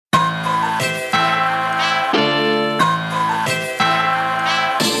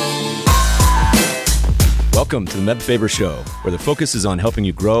Welcome to the Meb Faber Show, where the focus is on helping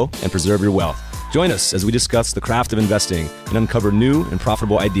you grow and preserve your wealth. Join us as we discuss the craft of investing and uncover new and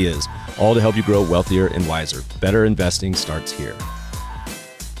profitable ideas, all to help you grow wealthier and wiser. Better investing starts here.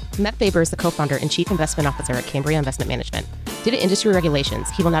 Meb Faber is the co-founder and chief investment officer at Cambria Investment Management. Due to industry regulations,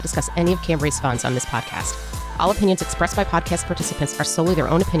 he will not discuss any of Cambria's funds on this podcast. All opinions expressed by podcast participants are solely their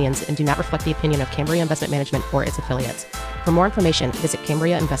own opinions and do not reflect the opinion of Cambria Investment Management or its affiliates. For more information, visit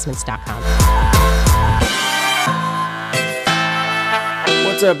CambriaInvestments.com.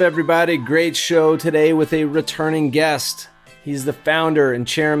 What's up, everybody? Great show today with a returning guest. He's the founder and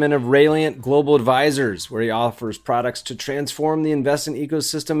chairman of Rayliant Global Advisors, where he offers products to transform the investing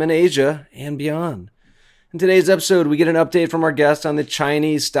ecosystem in Asia and beyond. In today's episode, we get an update from our guest on the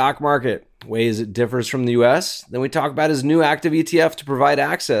Chinese stock market, ways it differs from the US. Then we talk about his new active ETF to provide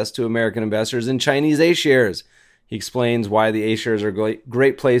access to American investors in Chinese A-shares. He explains why the A-shares are a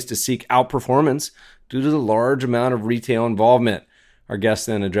great place to seek outperformance due to the large amount of retail involvement. Our guest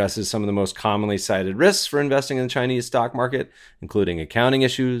then addresses some of the most commonly cited risks for investing in the Chinese stock market, including accounting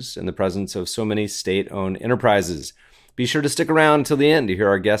issues and the presence of so many state-owned enterprises. Be sure to stick around until the end to hear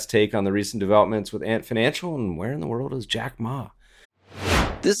our guest take on the recent developments with Ant Financial and where in the world is Jack Ma.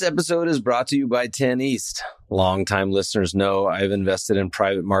 This episode is brought to you by 10 East. Longtime listeners know I've invested in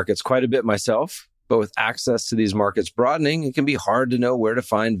private markets quite a bit myself, but with access to these markets broadening, it can be hard to know where to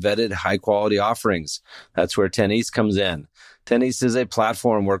find vetted, high-quality offerings. That's where 10 East comes in. 10 East is a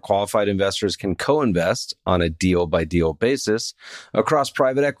platform where qualified investors can co-invest on a deal-by-deal basis across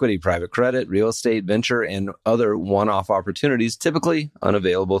private equity, private credit, real estate, venture, and other one-off opportunities typically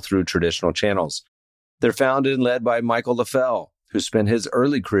unavailable through traditional channels. They're founded and led by Michael LaFell, who spent his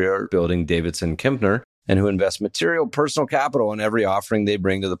early career building Davidson Kempner and who invest material personal capital in every offering they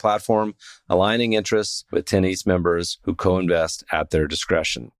bring to the platform, aligning interests with 10 East members who co-invest at their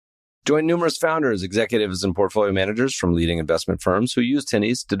discretion. Join numerous founders, executives, and portfolio managers from leading investment firms who use 10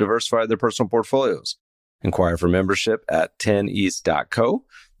 East to diversify their personal portfolios. Inquire for membership at 10east.co.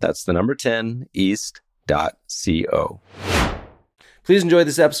 That's the number 10east.co. Please enjoy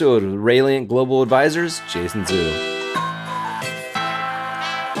this episode with Rayliant Global Advisors, Jason Zhu.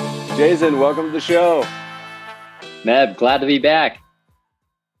 Jason, welcome to the show. Meb, glad to be back.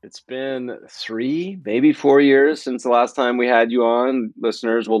 It's been 3, maybe 4 years since the last time we had you on.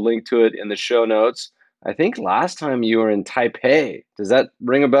 Listeners, we'll link to it in the show notes. I think last time you were in Taipei. Does that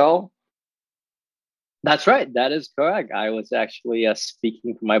ring a bell? That's right. That is correct. I was actually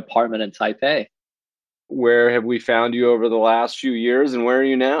speaking from my apartment in Taipei. Where have we found you over the last few years, and where are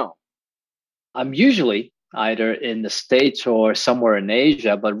you now? I'm usually either in the States or somewhere in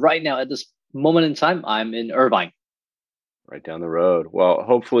Asia, but right now at this moment in time, I'm in Irvine. Right down the road. Well,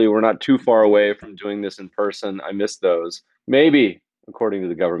 hopefully we're not too far away from doing this in person. I miss those. Maybe, according to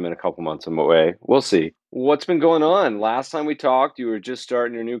the government, a couple months away. We'll see. What's been going on? Last time we talked, you were just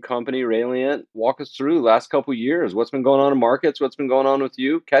starting your new company, Rayliant. Walk us through the last couple of years. What's been going on in markets? What's been going on with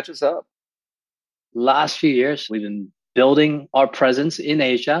you? Catch us up. Last few years, we've been building our presence in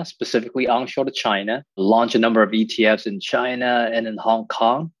Asia, specifically onshore to China. Launched a number of ETFs in China and in Hong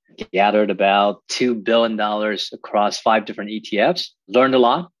Kong. Gathered about $2 billion across 5 different ETFs. Learned a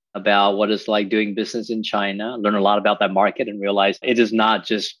lot about what it's like doing business in China. Learned a lot about that market and realized it is not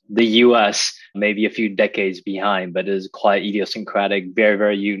just the US, maybe a few decades behind, but it is quite idiosyncratic, very,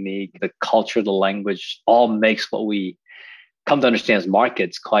 very unique. The culture, the language, all makes what we come to understand as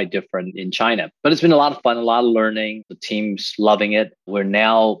markets quite different in China. But it's been a lot of fun, a lot of learning. The team's loving it. We're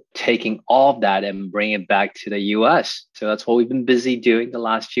now taking all of that and bringing it back to the US. So that's what we've been busy doing the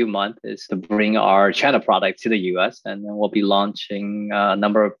last few months, is to bring our China product to the US. And then we'll be launching a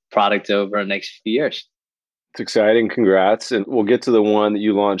number of products over the next few years. It's exciting. Congrats. And we'll get to the one that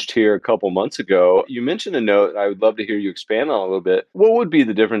you launched here a couple months ago. You mentioned a note. I would love to hear you expand on a little bit. What would be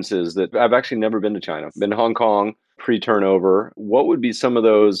the differences that I've actually never been to China? I've been to Hong Kong pre-turnover. What would be some of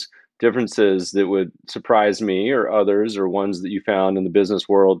those differences that would surprise me or others, or ones that you found in the business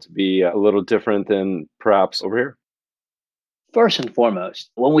world to be a little different than perhaps over here? First and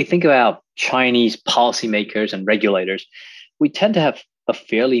foremost, when we think about Chinese policymakers and regulators, we tend to have a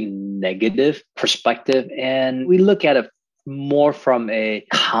fairly negative perspective, and we look at it more from a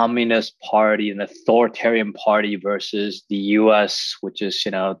communist party, an authoritarian party versus the US, which is,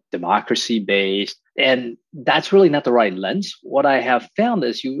 democracy based. And that's really not the right lens. What I have found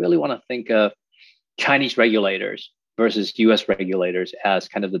is you really want to think of Chinese regulators versus US regulators as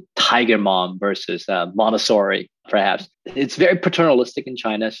kind of the tiger mom versus Montessori, perhaps. It's very paternalistic in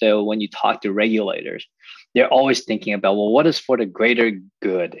China. So when you talk to regulators, they're always thinking about, well, what is for the greater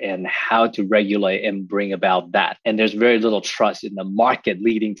good and how to regulate and bring about that. And there's very little trust in the market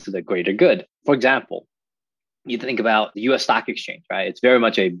leading to the greater good. For example, You think about the US stock exchange, right? It's very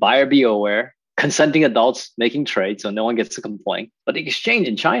much a buyer beware, consenting adults making trades, so no one gets to complain. But the exchange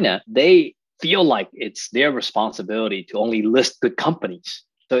in China, they feel like it's their responsibility to only list good companies.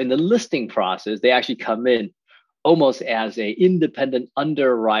 So in the listing process, they actually come in almost as a independent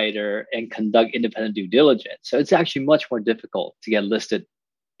underwriter and conduct independent due diligence. So it's actually much more difficult to get listed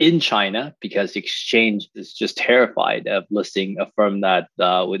in China because the exchange is just terrified of listing a firm that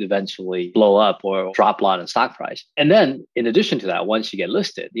would eventually blow up or drop a lot in stock price. And then in addition to that, once you get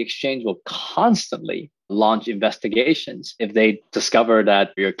listed, the exchange will constantly launch investigations. If they discover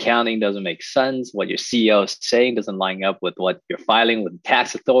that your accounting doesn't make sense, what your CEO is saying doesn't line up with what you're filing with the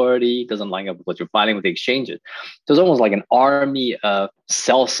tax authority, doesn't line up with what you're filing with the exchanges. So it's almost like an army of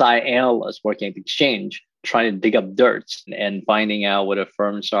sell-side analysts working at the exchange trying to dig up dirt and finding out whether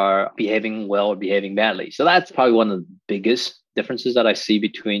firms are behaving well or behaving badly. So that's probably one of the biggest differences that I see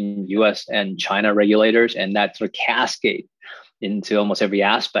between US and China regulators, and that sort of cascade into almost every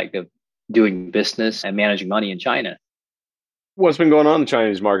aspect of doing business and managing money in China. What's been going on in the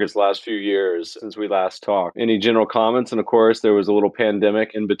Chinese markets the last few years since we last talked? Any general comments? And of course, there was a little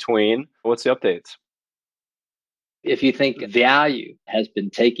pandemic in between. What's the updates? If you think value has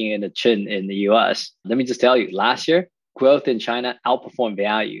been taking in a chin in the US, let me just tell you, last year, growth in China outperformed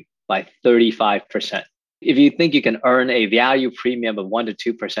value by 35%. If you think you can earn a value premium of 1%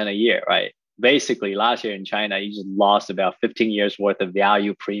 to 2% a year, right? Basically, last year in China, you just lost about 15 years worth of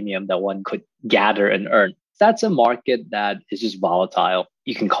value premium that one could gather and earn. That's a market that is just volatile.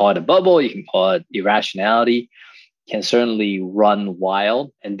 You can call it a bubble, you can call it irrationality, can certainly run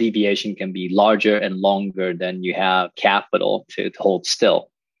wild, and deviation can be larger and longer than you have capital to hold still.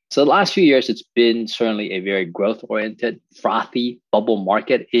 So the last few years, it's been certainly a very growth-oriented, frothy bubble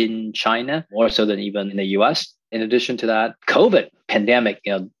market in China, more so than even in the US. In addition to that, COVID pandemic,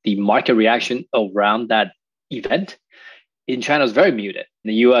 the market reaction around that event in China was very muted. In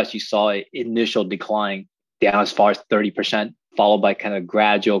the US, you saw an initial decline down as far as 30%, followed by kind of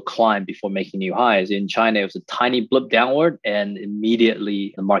gradual climb before making new highs. In China, it was a tiny blip downward, and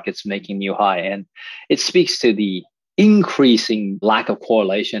immediately the market's making new high. And it speaks to the increasing lack of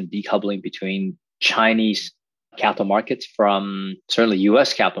correlation, decoupling between Chinese capital markets from certainly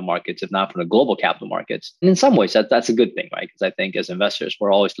US capital markets, if not from the global capital markets. And in some ways, that's a good thing, right? Because I think as investors,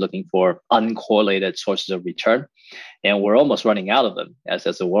 we're always looking for uncorrelated sources of return, and we're almost running out of them as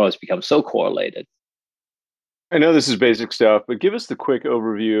the world has become so correlated. I know this is basic stuff, but give us the quick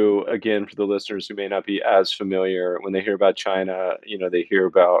overview again for the listeners who may not be as familiar. When they hear about China, they hear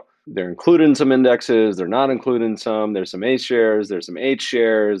about they're included in some indexes, they're not included in some, there's some A shares, there's some H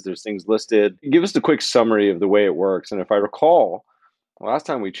shares, there's things listed. Give us the quick summary of the way it works. And if I recall, last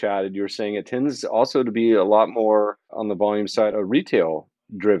time we chatted, you were saying it tends also to be a lot more on the volume side, a retail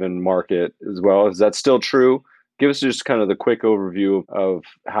driven market as well. Is that still true? Give us just kind of the quick overview of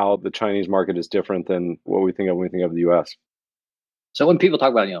how the Chinese market is different than what we think of when we think of the US. So when people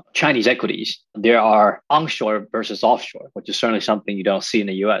talk about Chinese equities, there are onshore versus offshore, which is certainly something you don't see in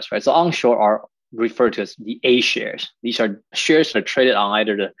the US, right? So onshore are referred to as the A shares. These are shares that are traded on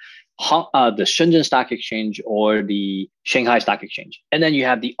either the Shenzhen Stock Exchange or the Shanghai Stock Exchange. And then you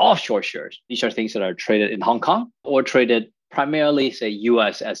have the offshore shares. These are things that are traded in Hong Kong or traded primarily, say,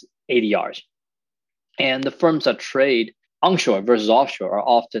 US as ADRs. And the firms that trade onshore versus offshore are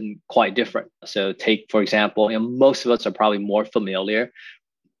often quite different. So take, for example, most of us are probably more familiar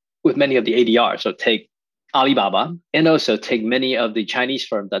with many of the ADRs. So take Alibaba, and also take many of the Chinese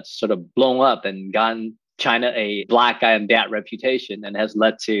firms that's sort of blown up and gotten China a black eye and bad reputation, and has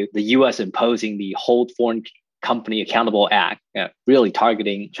led to the US imposing the Hold Foreign Company Accountable Act, really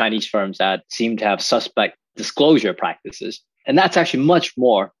targeting Chinese firms that seem to have suspect disclosure practices. And that's actually much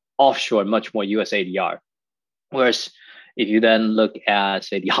more offshore, much more US ADR. Whereas if you then look at,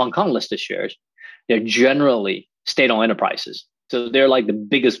 say, the Hong Kong listed shares, they're generally state-owned enterprises. So they're like the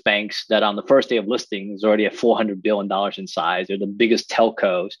biggest banks that on the first day of listing is already at $400 billion in size. They're the biggest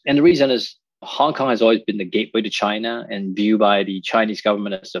telcos. And the reason is Hong Kong has always been the gateway to China and viewed by the Chinese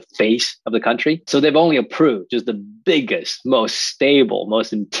government as the face of the country. So they've only approved just the biggest, most stable,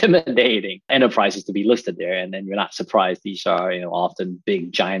 most intimidating enterprises to be listed there. And then you're not surprised these are often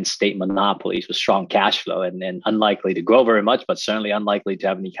big, giant state monopolies with strong cash flow and unlikely to grow very much, but certainly unlikely to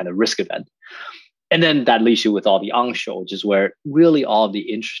have any kind of risk event. And then that leaves you with all the onshore, which is where really all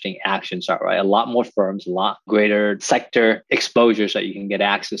the interesting actions are, right? A lot more firms, a lot greater sector exposures that you can get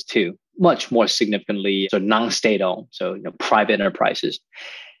access to, much more significantly, so non-state owned, so private enterprises.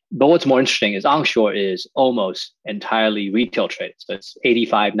 But what's more interesting is onshore is almost entirely retail traded. So it's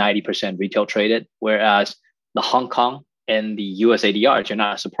 85, 90% retail traded, whereas the Hong Kong and the US ADRs, you're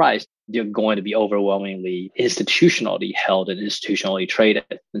not surprised, they're going to be overwhelmingly institutionally held and institutionally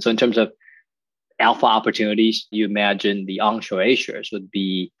traded. And so in terms of alpha opportunities, you imagine the onshore A shares would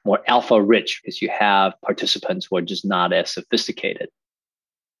be more alpha rich because you have participants who are just not as sophisticated.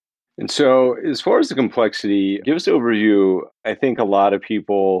 And so, as far as the complexity, give us an overview. I think a lot of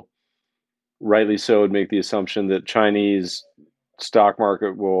people, rightly so, would make the assumption that Chinese stock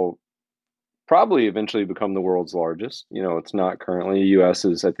market will probably eventually become the world's largest. It's not currently. US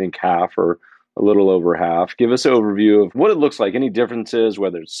is, I think, half or a little over half. Give us an overview of what it looks like, any differences,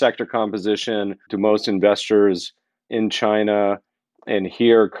 whether it's sector composition. Do most investors in China and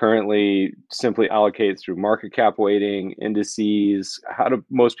here currently simply allocate through market cap weighting, indices? How do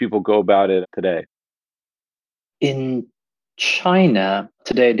most people go about it today? In China,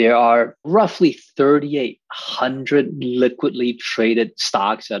 today there are roughly 3,800 liquidly traded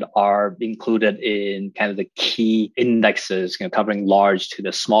stocks that are included in kind of the key indexes, covering large to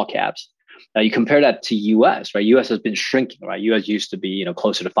the small caps. Now you compare that to US, right? US has been shrinking, right? US used to be,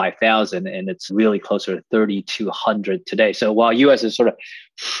 closer to 5,000 and it's really closer to 3,200 today. So while US is sort of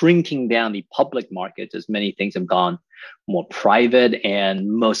shrinking down the public markets as many things have gone more private and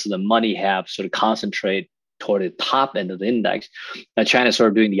most of the money have sort of concentrated toward the top end of the index. Now China's sort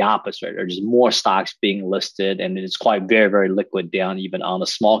of doing the opposite. There's more stocks being listed and it's quite very, very liquid down even on the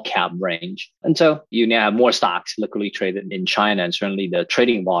small cap range. And so you now have more stocks liquidly traded in China and certainly the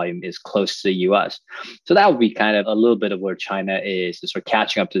trading volume is close to the US. So that would be kind of a little bit of where China is sort of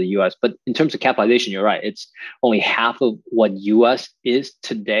catching up to the US. But in terms of capitalization, you're right. It's only half of what US is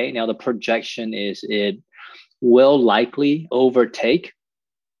today. Now the projection is it will likely overtake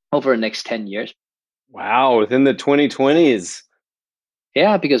over the next 10 years. Wow, within the 2020s.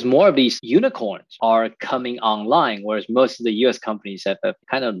 Yeah, because more of these unicorns are coming online, whereas most of the US companies have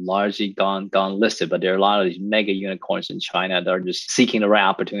kind of largely gone listed. But there are a lot of these mega unicorns in China that are just seeking the right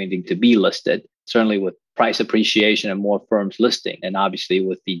opportunity to be listed, certainly with price appreciation and more firms listing. And obviously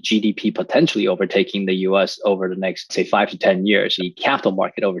with the GDP potentially overtaking the US over the next, say, 5 to 10 years, the capital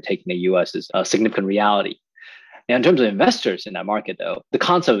market overtaking the US is a significant reality. Now, in terms of investors in that market, though, the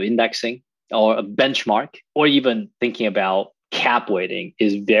concept of indexing or a benchmark, or even thinking about cap weighting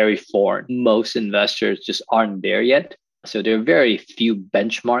is very foreign. Most investors just aren't there yet. So there are very few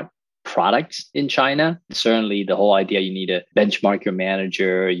benchmark products in China. Certainly the whole idea you need to benchmark your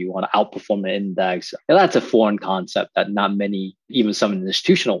manager, you want to outperform the index. And that's a foreign concept that not many, even some in the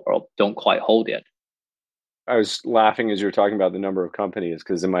institutional world, don't quite hold yet. I was laughing as you were talking about the number of companies,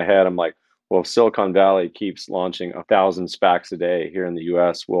 because in my head, I'm like, well, if Silicon Valley keeps launching 1,000 SPACs a day here in the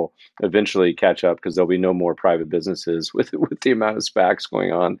US, we'll eventually catch up because there'll be no more private businesses with the amount of SPACs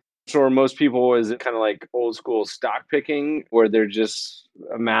going on. So are most people, is it kind of like old school stock picking where they're just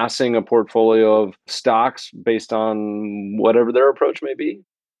amassing a portfolio of stocks based on whatever their approach may be?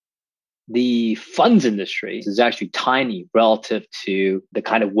 The funds industry is actually tiny relative to the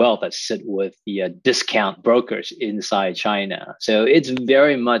kind of wealth that sit with the discount brokers inside China. So it's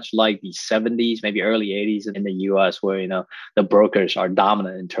very much like the 70s, maybe early 80s in the US, where the brokers are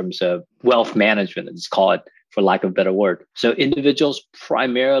dominant in terms of wealth management, let's call it, for lack of a better word. So individuals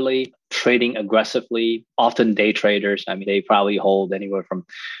primarily trading aggressively, often day traders. I mean, they probably hold anywhere from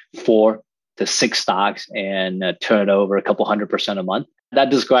 4 to 6 stocks and turn over a couple 100% a month. That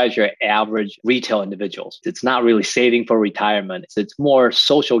describes your average retail individuals. It's not really saving for retirement. It's more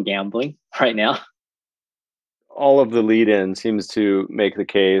social gambling right now. All of the lead-in seems to make the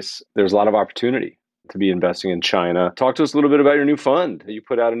case there's a lot of opportunity to be investing in China. Talk to us a little bit about your new fund. You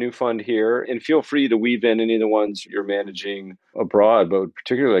put out a new fund here, and feel free to weave in any of the ones you're managing abroad, but would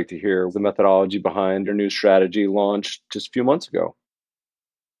particularly like to hear the methodology behind your new strategy launched just a few months ago.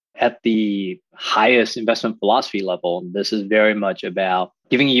 At the highest investment philosophy level, this is very much about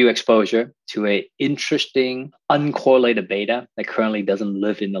giving you exposure to an interesting uncorrelated beta that currently doesn't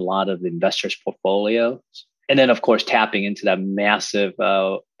live in a lot of investors' portfolios. And then, of course, tapping into that massive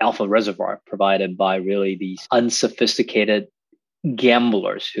alpha reservoir provided by really these unsophisticated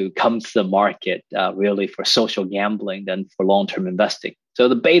gamblers who come to the market really for social gambling than for long-term investing. So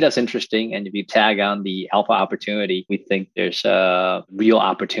the beta is interesting. And if you tag on the alpha opportunity, we think there's a real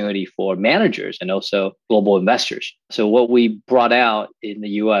opportunity for managers and also global investors. So what we brought out in the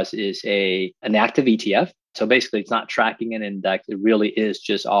US is an active ETF. So basically, it's not tracking an index. It really is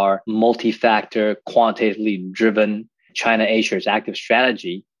just our multi-factor, quantitatively driven China A-shares active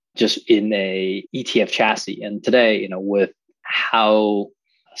strategy, just in a ETF chassis. And today, with how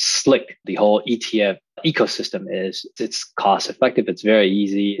slick the whole ETF ecosystem is. It's cost effective. It's very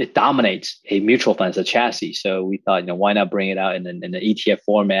easy. It dominates a mutual fund as a chassis. So we thought, why not bring it out in an ETF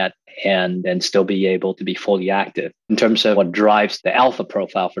format and still be able to be fully active. In terms of what drives the alpha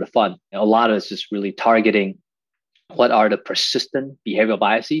profile for the fund, a lot of it's just really targeting what are the persistent behavioral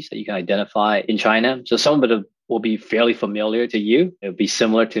biases that you can identify in China. So some of it will be fairly familiar to you. It would be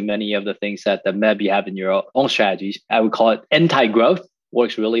similar to many of the things that maybe you have in your own strategies. I would call it anti-growth.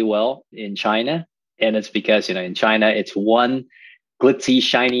 Works really well in China. And it's because, in China, it's one glitzy,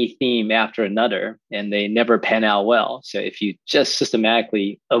 shiny theme after another, and they never pan out well. So if you just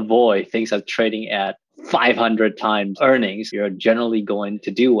systematically avoid things that are trading at 500 times earnings, you're generally going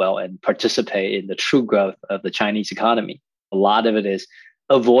to do well and participate in the true growth of the Chinese economy. A lot of it is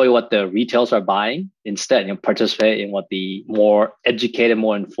avoid what the retails are buying. Instead, participate in what the more educated,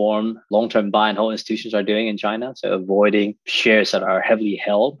 more informed, long-term buy and hold institutions are doing in China. So avoiding shares that are heavily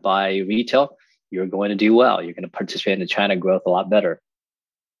held by retail, you're going to do well. You're going to participate in the China growth a lot better.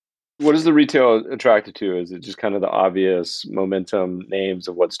 What is the retail attracted to? Is it just kind of the obvious momentum names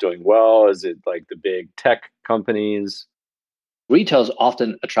of what's doing well? Is it like the big tech companies? Retail is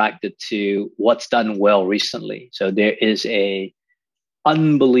often attracted to what's done well recently. So there is a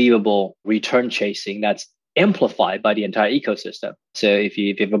unbelievable return chasing that's amplified by the entire ecosystem. So if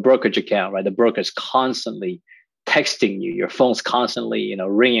you have a brokerage account, right, the broker's constantly texting you, your phone's constantly,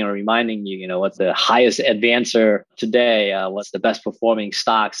 ringing or reminding you, what's the highest advancer today, what's the best performing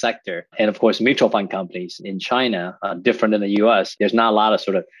stock sector. And of course, mutual fund companies in China, different than the US, there's not a lot of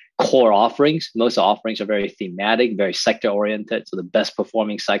sort of core offerings. Most offerings are very thematic, very sector oriented. So the best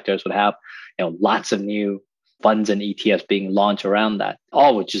performing sectors would have, lots of new funds and ETFs being launched around that,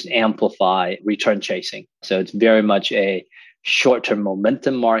 all which just amplify return chasing. So it's very much a short-term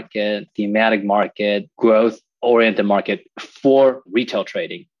momentum market, thematic market, growth-oriented market for retail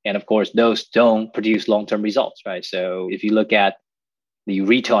trading. And of course, those don't produce long-term results, right? So if you look at the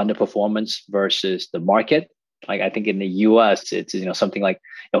retail underperformance versus the market, like I think in the US, it's something like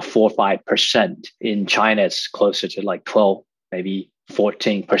 4 or 5%. In China, it's closer to like 12, maybe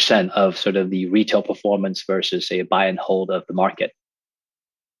 14% of sort of the retail performance versus say a buy and hold of the market.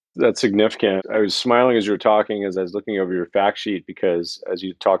 That's significant. I was smiling as you were talking as I was looking over your fact sheet, because as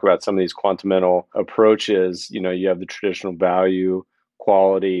you talk about some of these quantamental approaches, you have the traditional value,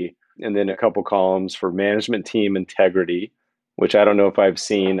 quality, and then a couple columns for management team integrity, which I don't know if I've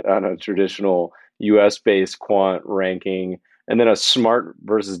seen on a traditional US-based quant ranking, and then a smart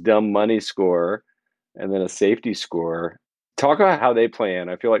versus dumb money score, and then a safety score. Talk about how they play in.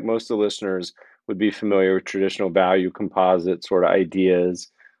 I feel like most of the listeners would be familiar with traditional value composite sort of ideas,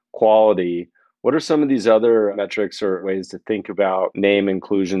 quality. What are some of these other metrics or ways to think about name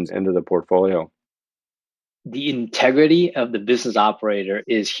inclusions into the portfolio? The integrity of the business operator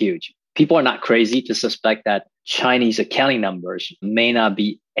is huge. People are not crazy to suspect that Chinese accounting numbers may not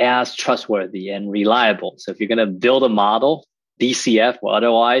be as trustworthy and reliable. So if you're going to build a model, DCF or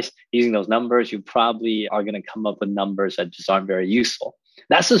otherwise, using those numbers, you probably are going to come up with numbers that just aren't very useful.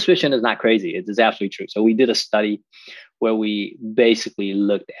 That suspicion is not crazy. It is absolutely true. So we did a study where we basically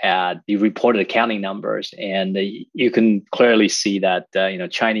looked at the reported accounting numbers, and you can clearly see that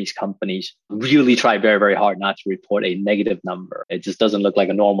Chinese companies really try very, very hard not to report a negative number. It just doesn't look like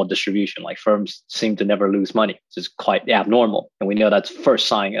a normal distribution. Like firms seem to never lose money. It's just quite abnormal, and we know that's first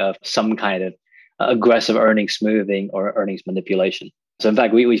sign of some kind of aggressive earnings smoothing or earnings manipulation. So in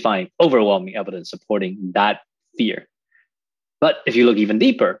fact, we find overwhelming evidence supporting that fear. But if you look even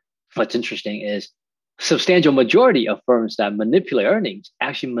deeper, what's interesting is substantial majority of firms that manipulate earnings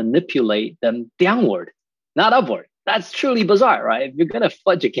actually manipulate them downward, not upward. That's truly bizarre, right? If you're going to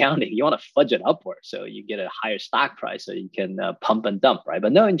fudge accounting, you want to fudge it upward so you get a higher stock price so you can pump and dump, right?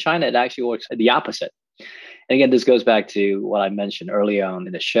 But no, in China, it actually works the opposite. And again, this goes back to what I mentioned earlier on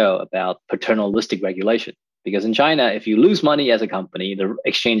in the show about paternalistic regulation. Because in China, if you lose money as a company, the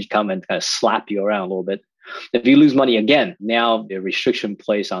exchange come and kind of slap you around a little bit. If you lose money again, now the restriction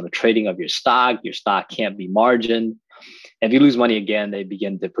placed on the trading of your stock can't be margined. If you lose money again, they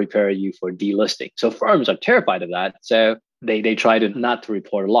begin to prepare you for delisting. So firms are terrified of that. So they try to not to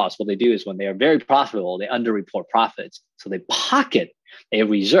report a loss. What they do is when they are very profitable, they underreport profits. So they pocket a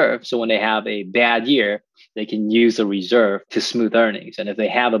reserve. So when they have a bad year, they can use the reserve to smooth earnings. And if they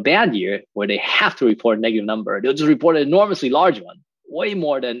have a bad year where they have to report a negative number, they'll just report an enormously large one, way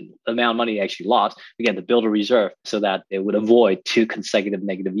more than the amount of money they actually lost, again, to build a reserve so that they would avoid 2 consecutive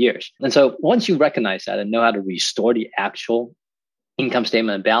negative years. And so once you recognize that and know how to restore the actual income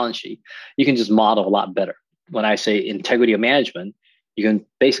statement and balance sheet, you can just model a lot better. When I say integrity of management, you can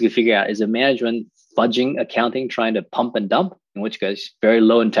basically figure out, is the management fudging accounting, trying to pump and dump? in which case very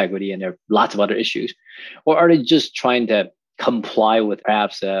low integrity and there are lots of other issues? Or are they just trying to comply with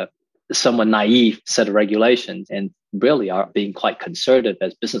perhaps a somewhat naive set of regulations and really are being quite conservative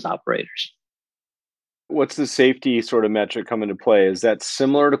as business operators? What's the safety sort of metric come into play? Is that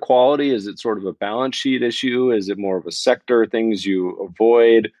similar to quality? Is it sort of a balance sheet issue? Is it more of a sector, things you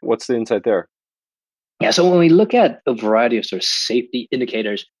avoid? What's the insight there? Yeah, so when we look at a variety of sort of safety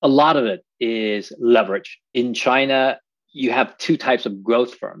indicators, a lot of it is leverage. In China, you have two types of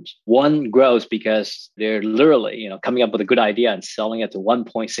growth firms. One grows because they're literally, coming up with a good idea and selling it to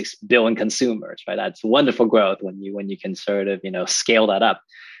 1.6 billion consumers, right? That's wonderful growth when you can sort of, scale that up.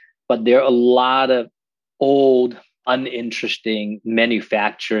 But there are a lot of old, uninteresting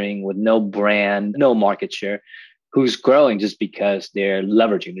manufacturing with no brand, no market share, who's growing just because they're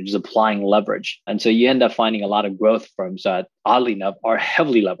leveraging, they're just applying leverage. And so you end up finding a lot of growth firms that, oddly enough, are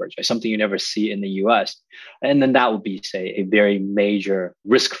heavily leveraged, right? Something you never see in the US. And then that would be, say, a very major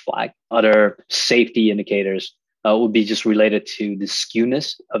risk flag. Other safety indicators would be just related to the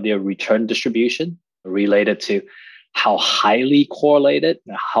skewness of their return distribution, related to how highly correlated,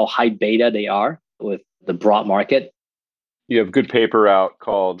 how high beta they are with the broad market. You have a good paper out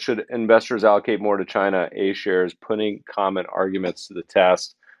called "Should Investors Allocate More to China A Shares? Putting Common Arguments to the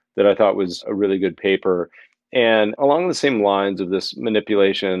Test," that I thought was a really good paper. And along the same lines of this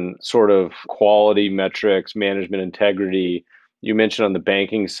manipulation, sort of quality metrics, management integrity, you mentioned on the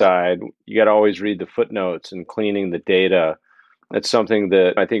banking side, you got to always read the footnotes and cleaning the data. That's something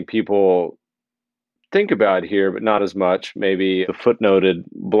that I think people think about here, but not as much. Maybe the footnoted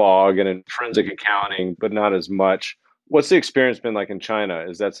blog and in forensic accounting, but not as much. What's the experience been like in China?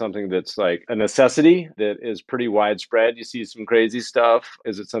 Is that something that's like a necessity that is pretty widespread? You see some crazy stuff.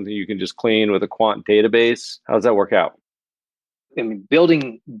 Is it something you can just clean with a quant database? How does that work out? I mean,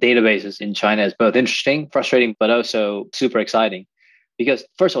 building databases in China is both interesting, frustrating, but also super exciting. Because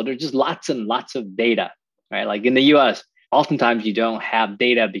first of all, there's just lots and lots of data, right? Like in the US, oftentimes you don't have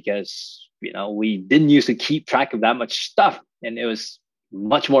data because, we didn't used to keep track of that much stuff. And it was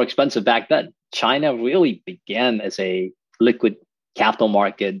much more expensive back then. China really began as a liquid capital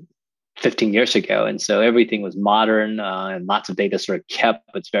market 15 years ago. And so everything was modern and lots of data sort of kept.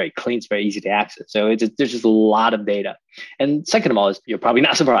 It's very clean. It's very easy to access. So there's just a lot of data. And second of all, is you're probably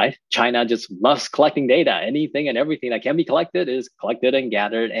not surprised. China just loves collecting data. Anything and everything that can be collected is collected and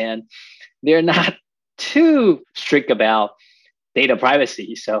gathered. And they're not too strict about data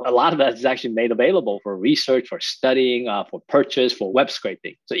privacy. So a lot of that is actually made available for research, for studying, for purchase, for web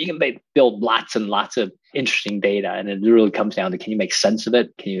scraping. So you can build lots and lots of interesting data. And it really comes down to, can you make sense of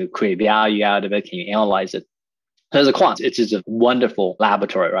it? Can you create value out of it? Can you analyze it? So as a quant, it's just a wonderful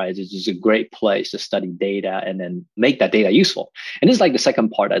laboratory, right? It's just a great place to study data and then make that data useful. And this is like the second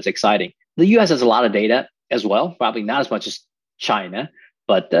part that's exciting. The US has a lot of data as well, probably not as much as China,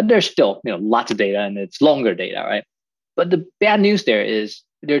 but there's still lots of data and it's longer data, right? But the bad news there is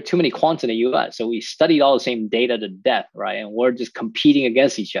there are too many quants in the US. So we studied all the same data to death, right? And we're just competing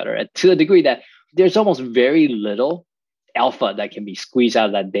against each other to the degree that there's almost very little alpha that can be squeezed out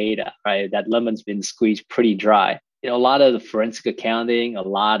of that data, right? That lemon's been squeezed pretty dry. A lot of the forensic accounting, a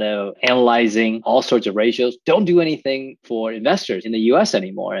lot of analyzing all sorts of ratios don't do anything for investors in the US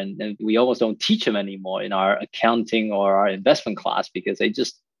anymore. And we almost don't teach them anymore in our accounting or our investment class because they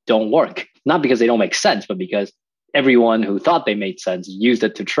just don't work. Not because they don't make sense, but because everyone who thought they made sense used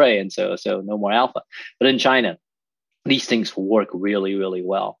it to trade. And so no more alpha. But in China, these things work really, really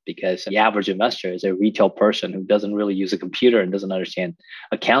well because the average investor is a retail person who doesn't really use a computer and doesn't understand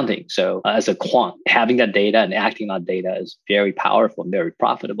accounting. So as a quant, having that data and acting on data is very powerful and very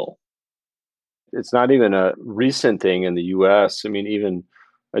profitable. It's not even a recent thing in the US. I mean, even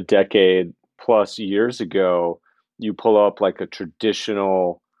a decade plus years ago, you pull up like a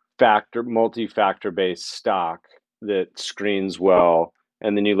traditional multi-factor based stock that screens well.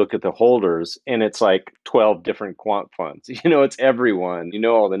 And then you look at the holders and it's like 12 different quant funds. It's everyone,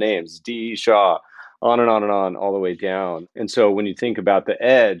 all the names, D.E. Shaw, on and on and on, all the way down. And so when you think about the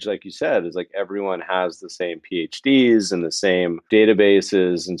edge, like you said, is like everyone has the same PhDs and the same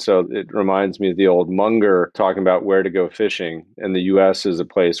databases. And so it reminds me of the old Munger talking about where to go fishing. And the US is a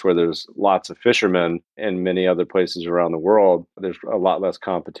place where there's lots of fishermen, and many other places around the world, there's a lot less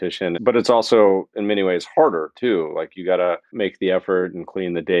competition. But it's also in many ways harder too. Like you got to make the effort and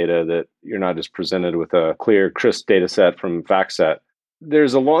clean the data, that you're not just presented with a clear, crisp data set from FactSet.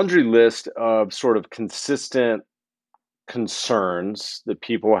 There's a laundry list of sort of consistent concerns that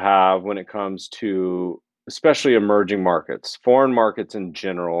people have when it comes to especially emerging markets, foreign markets in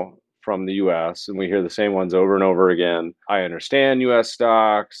general from the US. And we hear the same ones over and over again. I understand US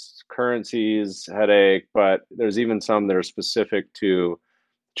stocks, currencies headache, but there's even some that are specific to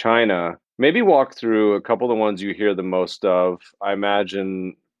China. Maybe walk through a couple of the ones you hear the most of. I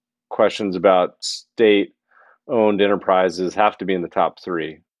imagine questions about state-owned enterprises have to be in the top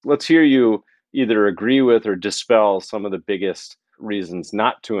three. Let's hear you either agree with or dispel some of the biggest reasons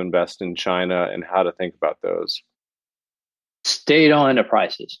not to invest in China and how to think about those. State-owned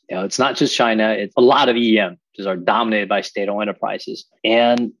enterprises. It's not just China. It's a lot of EM just are dominated by state-owned enterprises.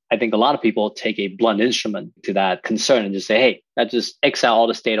 And I think a lot of people take a blunt instrument to that concern and just say, hey, that just exile all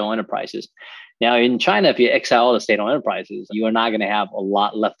the state-owned enterprises. Now, in China, if you exile all the state-owned enterprises, you are not going to have a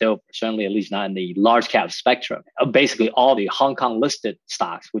lot left over, certainly at least not in the large cap spectrum. Basically, all the Hong Kong listed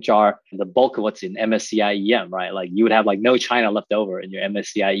stocks, which are the bulk of what's in MSCI EM, right? Like you would have like no China left over in your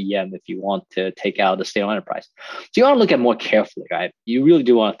MSCI EM if you want to take out the state-owned enterprise. So you want to look at more carefully, right? You really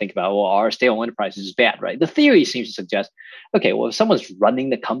do want to think about, well, are state-owned enterprises bad, right? The theory seems to suggest, okay, well, if someone's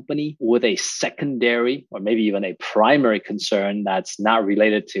running the company with a secondary or maybe even a primary concern that's not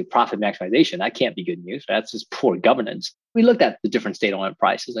related to profit maximization, that can't be good news. Right? That's just poor governance. We looked at the different state-owned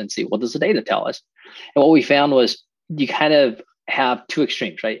enterprises and see what does the data tell us. And what we found was you kind of have two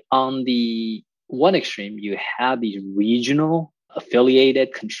extremes, right? On the one extreme, you have these regional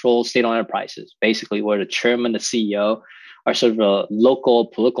affiliated controlled state-owned enterprises, basically where the chairman, the CEO are sort of a local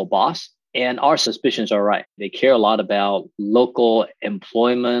political boss. And our suspicions are right. They care a lot about local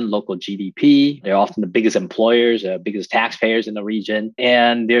employment, local GDP. They're often the biggest employers, biggest taxpayers in the region.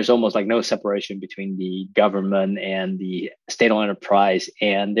 And there's almost like no separation between the government and the state-owned enterprise.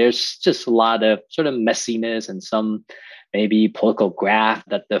 And there's just a lot of sort of messiness and some maybe political graft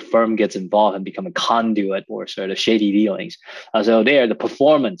that the firm gets involved and become a conduit for sort of shady dealings. So there, the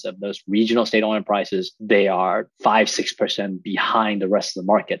performance of those regional state-owned enterprises, they are 5-6% behind the rest of the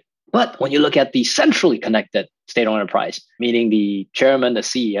market. But when you look at the centrally connected state-owned enterprise, meaning the chairman, the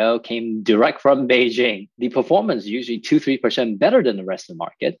CEO came direct from Beijing, the performance is usually 2-3% better than the rest of the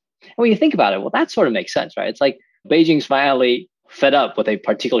market. And when you think about it, well, that sort of makes sense, right? It's like Beijing's finally fed up with a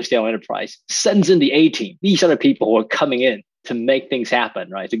particular state-owned enterprise, sends in the A-team. These are the people who are coming in to make things happen,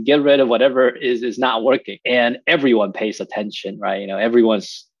 right? To get rid of whatever is not working. And everyone pays attention, right?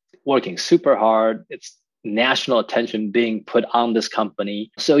 Everyone's working super hard. It's national attention being put on this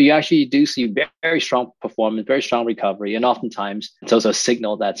company. So you actually do see very strong performance, very strong recovery. And oftentimes it's also a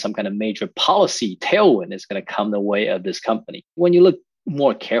signal that some kind of major policy tailwind is going to come the way of this company. When you look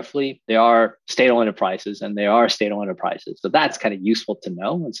more carefully, there are state-owned enterprises and there are state-owned enterprises. So that's kind of useful to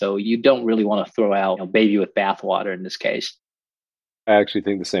know. And so you don't really want to throw out baby with bathwater in this case. I actually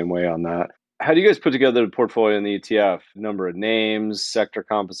think the same way on that. How do you guys put together the portfolio in the ETF? Number of names, sector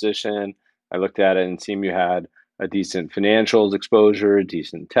composition? I looked at it and it seemed you had a decent financials exposure, a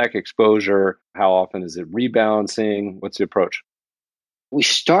decent tech exposure. How often is it rebalancing? What's the approach? We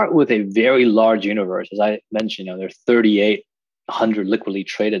start with a very large universe. As I mentioned, there are 3,800 liquidly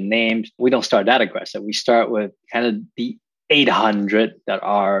traded names. We don't start that aggressive. We start with kind of the 800 that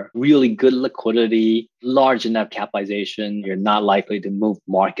are really good liquidity, large enough capitalization. You're not likely to move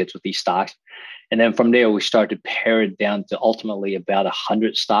markets with these stocks. And then from there, we start to pare it down to ultimately about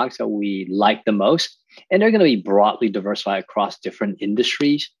 100 stocks that we like the most. And they're going to be broadly diversified across different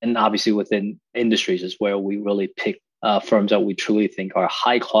industries. And obviously within industries is where we really pick firms that we truly think are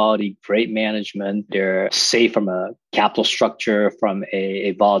high quality, great management. They're safe from a capital structure, from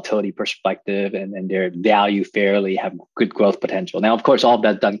a volatility perspective, and they're value fairly, have good growth potential. Now, of course, all of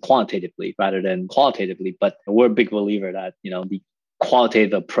that's done quantitatively rather than qualitatively, but we're a big believer that, the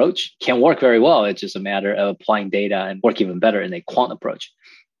qualitative approach can work very well. It's just a matter of applying data and work even better in a quant approach.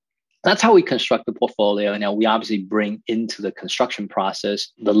 That's how we construct the portfolio. Now, we obviously bring into the construction process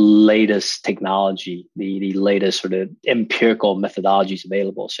the latest technology, the latest sort of empirical methodologies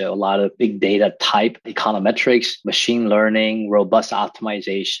available. So a lot of big data type econometrics, machine learning, robust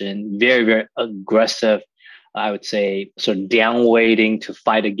optimization, very, very aggressive, I would say, sort of down weighting to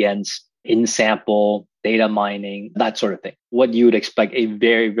fight against in-sample data mining, that sort of thing. What you would expect a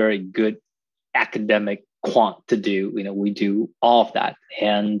very, very good academic quant to do, we do all of that.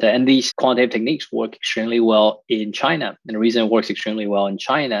 And these quantitative techniques work extremely well in China. And the reason it works extremely well in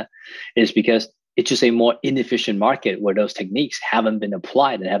China is because it's just a more inefficient market where those techniques haven't been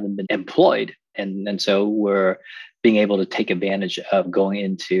applied and haven't been employed. And so we're being able to take advantage of going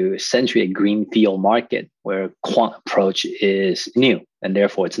into essentially a greenfield market where quant approach is new and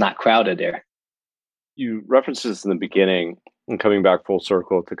therefore it's not crowded there. You referenced this in the beginning and coming back full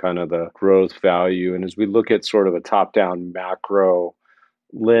circle to kind of the growth value. And as we look at sort of a top-down macro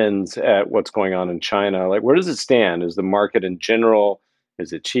lens at what's going on in China, like where does it stand? Is the market in general,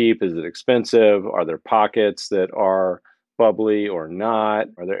 is it cheap? Is it expensive? Are there pockets that are bubbly or not?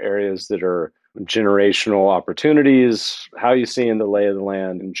 Are there areas that are generational opportunities? How are you seeing the lay of the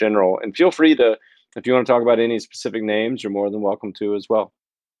land in general? And feel free to, if you want to talk about any specific names, you're more than welcome to as well.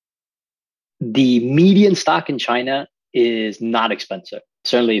 The median stock in China is not expensive.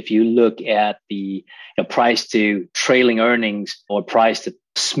 Certainly, if you look at the price to trailing earnings or price to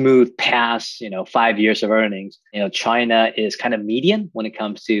smooth past 5 years of earnings, China is kind of median when it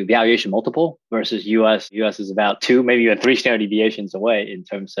comes to valuation multiple versus US. US is about 2, maybe even 3 standard deviations away in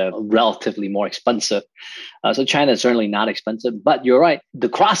terms of relatively more expensive. So China is certainly not expensive, but you're right. The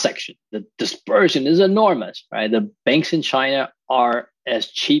cross section, the dispersion is enormous, right? The banks in China are as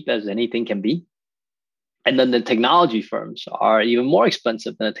cheap as anything can be. And then the technology firms are even more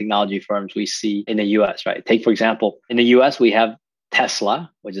expensive than the technology firms we see in the US, right? Take, for example, in the US, we have Tesla,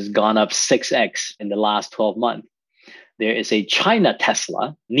 which has gone up 6x in the last 12 months. There is a China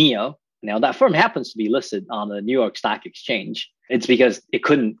Tesla, NIO. Now, that firm happens to be listed on the New York Stock Exchange. It's because it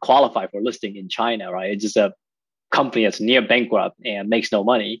couldn't qualify for listing in China, right? It's just a company that's near bankrupt and makes no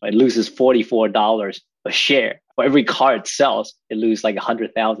money. It loses $44 a share. For every car it sells, it loses like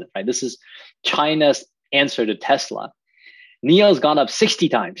 100,000, right? This is China's answer to Tesla. NIO's gone up 60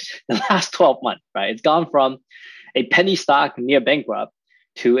 times in the last 12 months, right? It's gone from a penny stock near bankrupt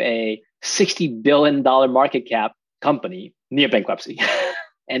to a $60 billion market cap company near bankruptcy.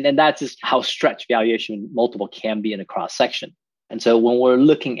 And then that's just how stretched valuation multiple can be in a cross section. And so when we're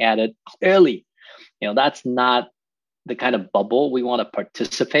looking at it clearly, that's not the kind of bubble we want to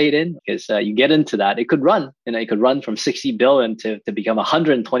participate in, because you get into that, it could run, it could run from 60 billion to become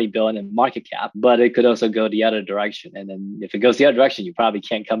 120 billion in market cap, but it could also go the other direction. And then if it goes the other direction, you probably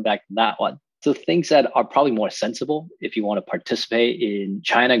can't come back from that one. So things that are probably more sensible if you want to participate in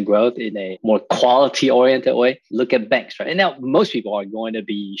China growth in a more quality oriented way, look at banks, right? And now most people are going to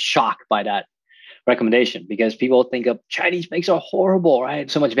be shocked by that recommendation because people think of Chinese banks are horrible, right?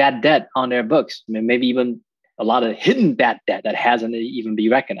 So much bad debt on their books. I mean, maybe even a lot of hidden bad debt that hasn't even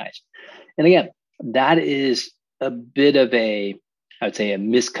been recognized. And again, that is a bit of I would say, a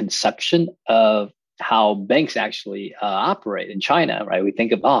misconception of how banks actually operate in China, right? We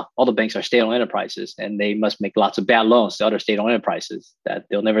think of, all the banks are state-owned enterprises and they must make lots of bad loans to other state-owned enterprises that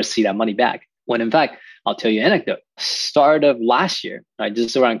they'll never see that money back. When in fact, I'll tell you an anecdote. Start of last year, right,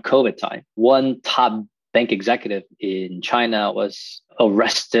 just around COVID time, one top bank executive in China was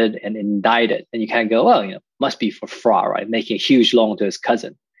arrested and indicted. And you kind of go, well, must be for fraud, right? Making a huge loan to his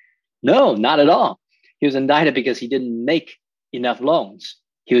cousin. No, not at all. He was indicted because he didn't make enough loans.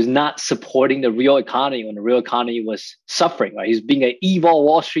 He was not supporting the real economy when the real economy was suffering, right? He's being an evil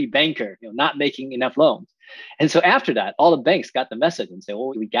Wall Street banker, not making enough loans. And so after that, all the banks got the message and said,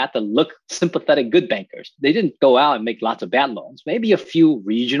 well, we got to look sympathetic good bankers. They didn't go out and make lots of bad loans. Maybe a few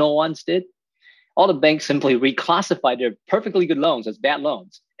regional ones did. All the banks simply reclassified their perfectly good loans as bad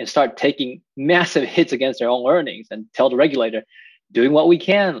loans and start taking massive hits against their own earnings and tell the regulator, doing what we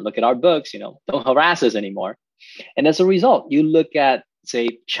can, look at our books, don't harass us anymore. And as a result, you look at,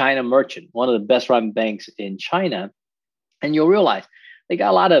 say, China Merchant, one of the best run banks in China, and you'll realize they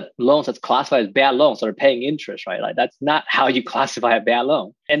got a lot of loans that's classified as bad loans that are paying interest, right? Like that's not how you classify a bad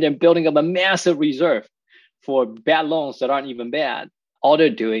loan. And they're building up a massive reserve for bad loans that aren't even bad. All they're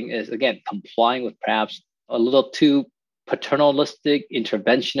doing is, again, complying with perhaps a little too paternalistic,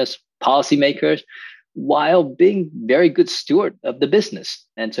 interventionist policymakers while being very good steward of the business.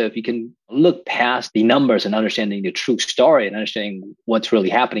 And so if you can look past the numbers and understanding the true story and understanding what's really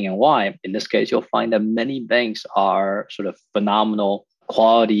happening and why, in this case, you'll find that many banks are sort of phenomenal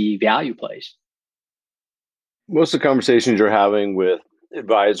quality value plays. Most of the conversations you're having with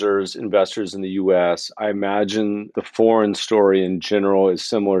advisors, investors in the US, I imagine the foreign story in general is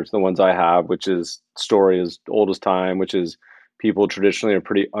similar to the ones I have, which is story as old as time, which is people traditionally are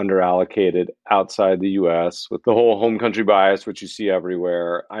pretty underallocated outside the US with the whole home country bias, which you see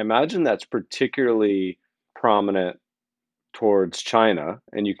everywhere. I imagine that's particularly prominent towards China,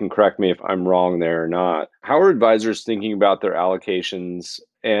 and you can correct me if I'm wrong there or not. How are advisors thinking about their allocations,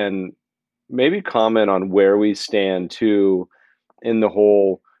 and maybe comment on where we stand too in the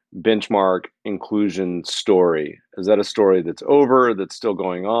whole benchmark inclusion story? Is that a story that's over, that's still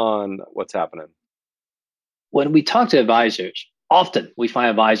going on? What's happening? When we talk to advisors, often we find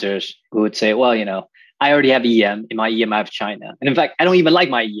advisors who would say, well, I already have EM. In my EM, I have China. And in fact, I don't even like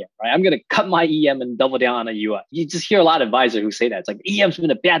my EM, right? I'm going to cut my EM and double down on the US. You just hear a lot of advisors who say that. It's like EM's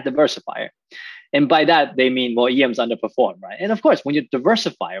been a bad diversifier. And by that, they mean, well, EM's underperformed, right? And of course, when you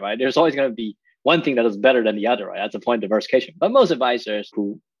diversify, right, there's always going to be one thing that is better than the other, right? That's the point of diversification. But most advisors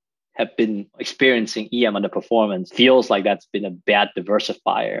who have been experiencing EM underperformance feels like that's been a bad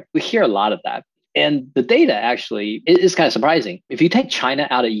diversifier. We hear a lot of that. And the data actually is kind of surprising. If you take China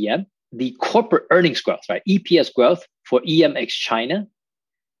out of EM, the corporate earnings growth, right? EPS growth for EM ex China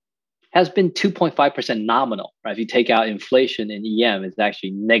has been 2.5% nominal, right? If you take out inflation in EM, it's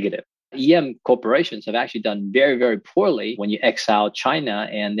actually negative. EM corporations have actually done very, very poorly when you X out China,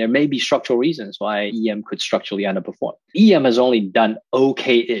 and there may be structural reasons why EM could structurally underperform. EM has only done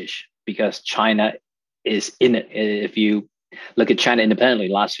okay-ish because China is in it. If you look at China independently,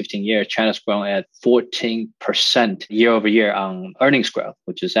 last 15 years, China's grown at 14% year over year on earnings growth,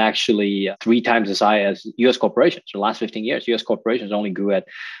 which is actually 3 times as high as US corporations. So the last 15 years, US corporations only grew at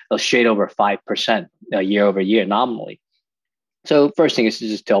a shade over 5% year over year nominally. So first thing is to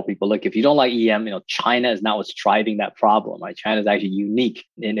just tell people, look, if you don't like EM, China is not what's driving that problem, right? China is actually unique,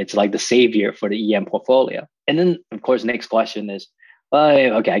 and it's like the savior for the EM portfolio. And then, of course, next question is,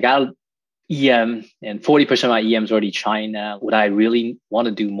 okay, I got EM and 40% of my EM is already China. Would I really want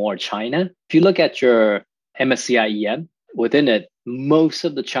to do more China? If you look at your MSCI EM, within it, most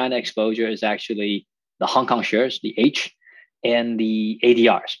of the China exposure is actually the Hong Kong shares, the H, and the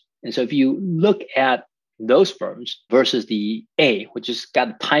ADRs. And so if you look at those firms versus the A, which has got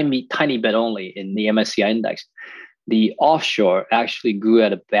a tiny bit only in the MSCI index, the offshore actually grew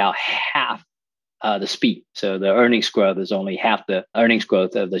at about half the speed. So the earnings growth is only half the earnings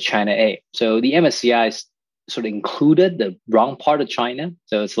growth of the China A. So the MSCI sort of included the wrong part of China.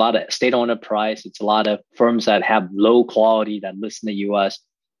 So it's a lot of state-owned enterprise. It's a lot of firms that have low quality that list in the US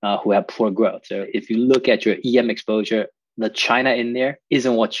who have poor growth. So if you look at your EM exposure, the China in there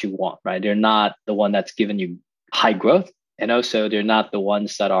isn't what you want, right? They're not the one that's giving you high growth. And also they're not the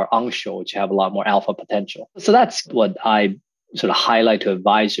ones that are onshore, which have a lot more alpha potential. So that's what I sort of highlight to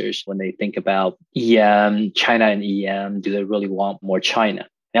advisors when they think about EM, China and EM. Do they really want more China?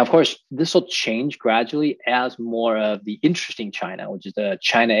 Now, of course, this will change gradually as more of the interesting China, which is the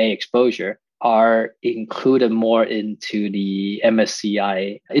China A exposure, are included more into the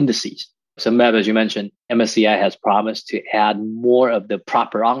MSCI indices. So Meb, as you mentioned, MSCI has promised to add more of the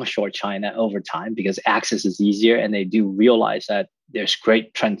proper onshore China over time because access is easier, and they do realize that there's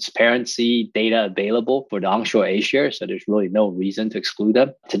great transparency data available for the onshore A shares, so there's really no reason to exclude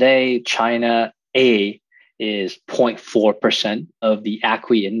them. Today, China A is 0.4% of the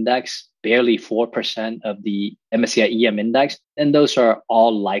ACWI index, barely 4% of the MSCI EM index, and those are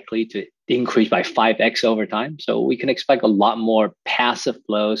all likely to increase by 5x over time. So we can expect a lot more passive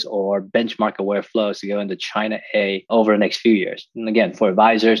flows or benchmark aware flows to go into China A over the next few years. And again, for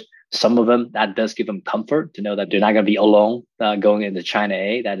advisors, some of them, that does give them comfort to know that they're not going to be alone going into China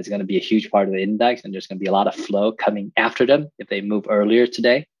A. That is going to be a huge part of the index, and there's going to be a lot of flow coming after them if they move earlier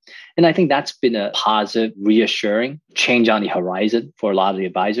today. And I think that's been a positive, reassuring change on the horizon for a lot of the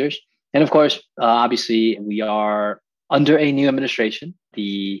advisors. And of course, obviously, we are under a new administration.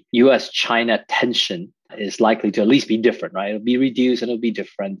 The US-China tension is likely to at least be different, right? It'll be reduced and it'll be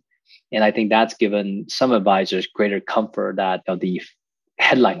different. And I think that's given some advisors greater comfort that the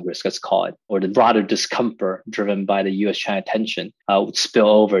headline risk, let's call it, or the broader discomfort driven by the US-China tension would spill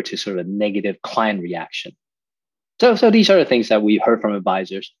over to sort of a negative client reaction. So these are the things that we heard from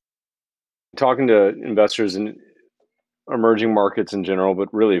advisors. Talking to investors in emerging markets in general,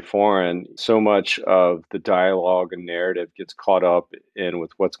 but really foreign, so much of the dialogue and narrative gets caught up in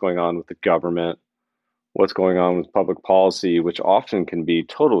with what's going on with the government, what's going on with public policy, which often can be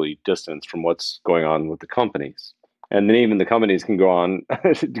totally distanced from what's going on with the companies. And then even the companies can go on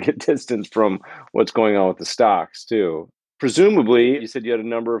to get distance from what's going on with the stocks too. Presumably, you said you had a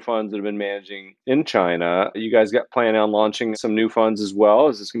number of funds that have been managing in China. You guys got planning on launching some new funds as well?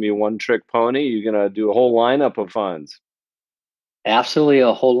 Is this going to be a one-trick pony? You're going to do a whole lineup of funds? Absolutely,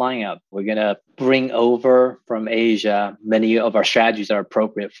 a whole lineup. We're going to bring over from Asia many of our strategies that are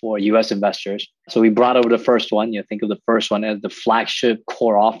appropriate for US investors. So we brought over the first one. Think of the first one as the flagship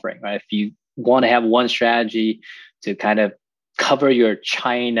core offering, right? If you want to have one strategy to kind of cover your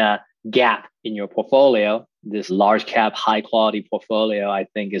China gap in your portfolio, this large cap, high quality portfolio, I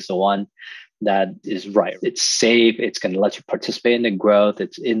think is the one that is right. It's safe. It's going to let you participate in the growth.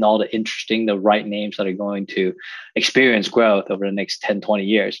 It's in all the right names that are going to experience growth over the next 10, 20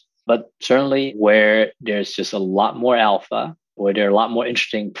 years. But certainly where there's just a lot more alpha, where there are a lot more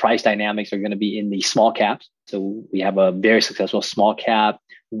interesting price dynamics are going to be in the small caps. So we have a very successful small cap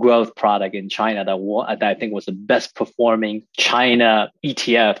growth product in China that I think was the best performing China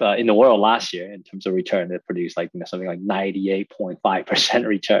ETF in the world last year in terms of return. It produced something like 98.5%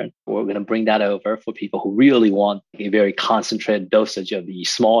 return. We're going to bring that over for people who really want a very concentrated dosage of the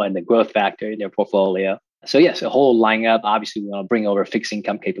small and the growth factor in their portfolio. So yes, a whole lineup. Obviously, we want to bring over fixed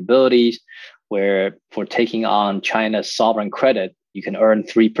income capabilities where for taking on China's sovereign credit, you can earn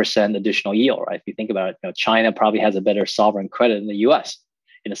 3% additional yield, right? If you think about it, China probably has a better sovereign credit than the US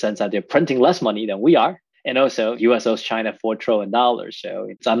in the sense that they're printing less money than we are. And also, US owes China $4 trillion. So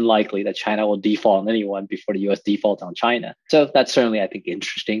it's unlikely that China will default on anyone before the US defaults on China. So that's certainly, I think,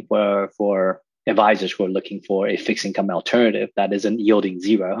 interesting for advisors who are looking for a fixed income alternative that isn't yielding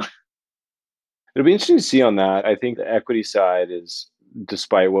zero. It'll be interesting to see on that. I think the equity side is,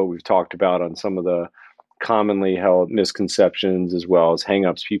 despite what we've talked about on some of the commonly held misconceptions as well as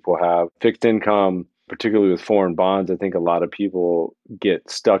hangups people have, fixed income, particularly with foreign bonds, I think a lot of people get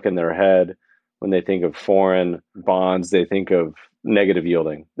stuck in their head when they think of foreign bonds. They think of negative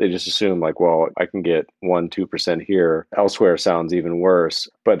yielding. They just assume like, well, I can get 1-2% here. Elsewhere sounds even worse,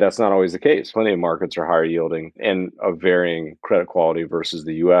 but that's not always the case. Plenty of markets are higher yielding and of varying credit quality versus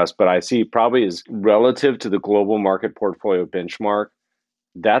the US. But I see probably as relative to the global market portfolio benchmark,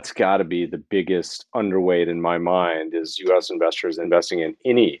 that's got to be the biggest underweight in my mind is US investors investing in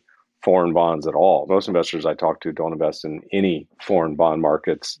any foreign bonds at all. Most investors I talk to don't invest in any foreign bond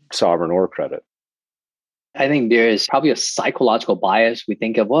markets, sovereign or credit. I think there is probably a psychological bias. We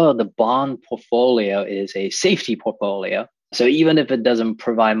think of, well, the bond portfolio is a safety portfolio. So even if it doesn't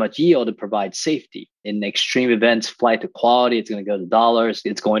provide much yield, it provides safety. In extreme events, flight to quality, it's going to go to dollars,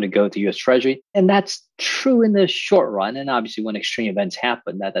 it's going to go to US Treasury. And that's true in the short run. And obviously when extreme events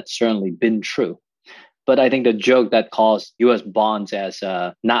happen, that's certainly been true. But I think the joke that calls US bonds as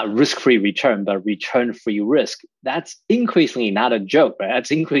not risk-free return, but return-free risk, that's increasingly not a joke, right?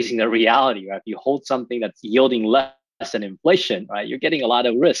 That's increasing the reality, right? If you hold something that's yielding less than inflation, right, you're getting a lot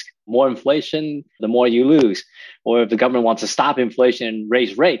of risk. More inflation, the more you lose. Or if the government wants to stop inflation and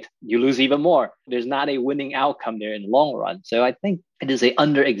raise rate, you lose even more. There's not a winning outcome there in the long run. So I think it is an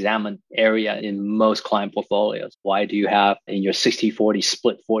under-examined area in most client portfolios. Why do you have in your 60-40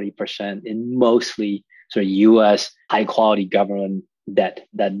 split 40% in mostly sort of US high-quality government debt?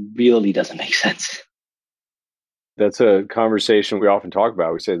 That really doesn't make sense. That's a conversation we often talk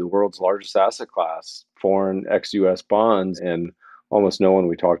about. We say the world's largest asset class, foreign ex-US bonds, and almost no one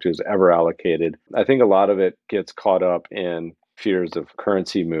we talk to is ever allocated. I think a lot of it gets caught up in fears of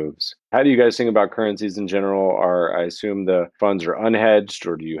currency moves. How do you guys think about currencies in general? I assume the funds are unhedged,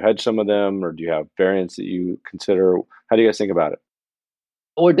 or do you hedge some of them, or do you have variants that you consider? How do you guys think about it?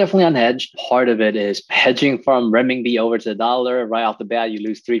 We're definitely unhedged. Part of it is hedging from renminbi over to the dollar. Right off the bat, you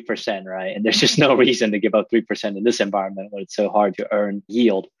lose 3%, right? And there's just no reason to give up 3% in this environment when it's so hard to earn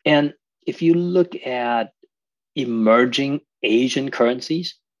yield. And if you look at emerging Asian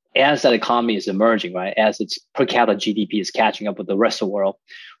currencies, as that economy is emerging, right, as its per capita GDP is catching up with the rest of the world,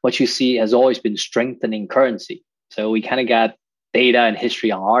 what you see has always been strengthening currency. So we kind of got data and history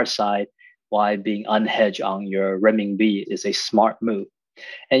on our side why being unhedged on your renminbi is a smart move.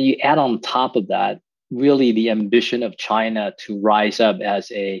 And you add on top of that, really the ambition of China to rise up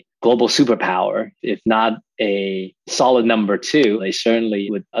as a global superpower, if not a solid number two. They certainly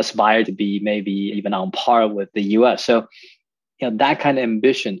would aspire to be maybe even on par with the US. So, that kind of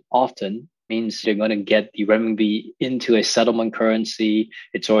ambition often means they're going to get the renminbi into a settlement currency.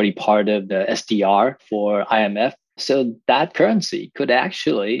 It's already part of the SDR for IMF. So that currency could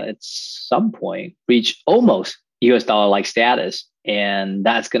actually, at some point, reach almost US dollar-like status. And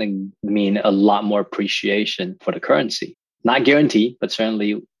that's going to mean a lot more appreciation for the currency. Not guaranteed, but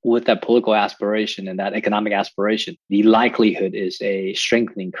certainly with that political aspiration and that economic aspiration, the likelihood is a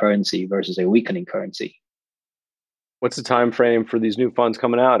strengthening currency versus a weakening currency. What's the time frame for these new funds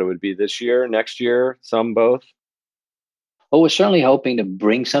coming out? It would be this year, next year, some both? Well, we're certainly hoping to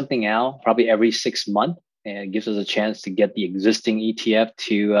bring something out probably every 6 months. And it gives us a chance to get the existing ETF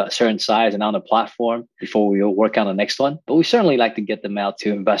to a certain size and on the platform before we work on the next one. But we certainly like to get them out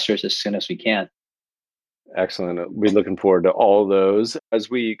to investors as soon as we can. Excellent. We're looking forward to all those. As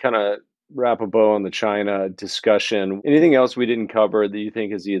we kind of wrap a bow on the China discussion, anything else we didn't cover that you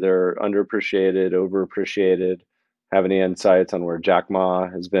think is either underappreciated, overappreciated? Have any insights on where Jack Ma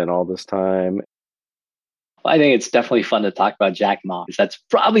has been all this time? I think it's definitely fun to talk about Jack Ma, because that's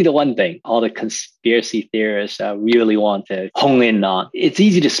probably the one thing all the conspiracy theorists really want to hone in on. It's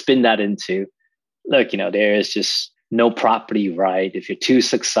easy to spin that into, look, there is just no property right. If you're too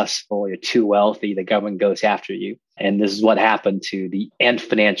successful, you're too wealthy, the government goes after you. And this is what happened to the Ant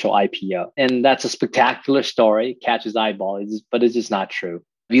Financial IPO. And that's a spectacular story, catches eyeballs, but it's just not true.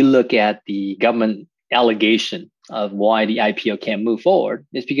 If you look at the government allegation of why the IPO can't move forward,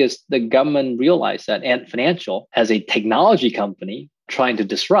 is because the government realized that Ant Financial, as a technology company trying to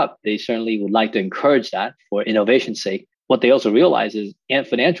disrupt, they certainly would like to encourage that for innovation's sake. What they also realize is Ant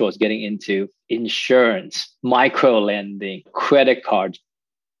Financial is getting into insurance, micro lending, credit cards,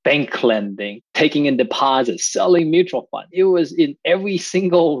 bank lending, taking in deposits, selling mutual funds. It was in every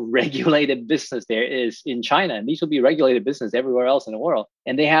single regulated business there is in China. And these will be regulated business everywhere else in the world.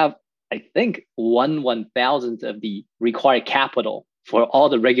 And they have, I think, 1/1000th of the required capital for all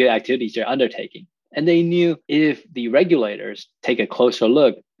the regular activities they're undertaking. And they knew if the regulators take a closer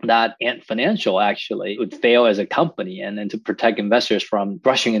look, that Ant Financial actually would fail as a company. And then to protect investors from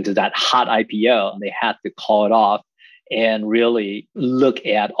rushing into that hot IPO, they had to call it off and really look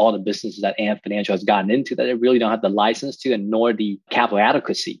at all the businesses that Ant Financial has gotten into that they really don't have the license to and nor the capital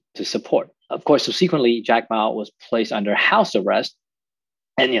adequacy to support. Of course, subsequently, Jack Ma was placed under house arrest.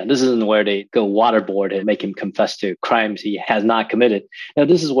 And this isn't where they go waterboard and make him confess to crimes he has not committed. Now,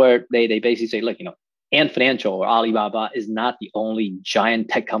 this is where they basically say, look, Ant Financial or Alibaba is not the only giant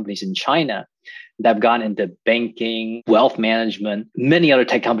tech companies in China that have gone into banking, wealth management. Many other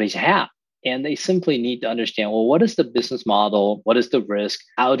tech companies have. And they simply need to understand, well, what is the business model? What is the risk?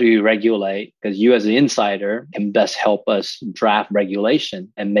 How do you regulate? Because you as an insider can best help us draft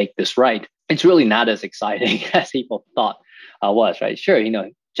regulation and make this right. It's really not as exciting as people thought was, right? Sure,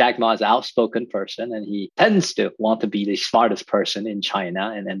 Jack Ma is an outspoken person and he tends to want to be the smartest person in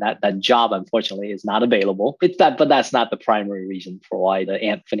China. And that job, unfortunately, is not available. But that's not the primary reason for why the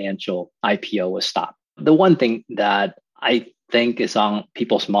Ant Financial IPO was stopped. The one thing that I think is on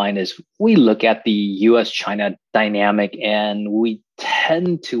people's mind is we look at the US-China dynamic and we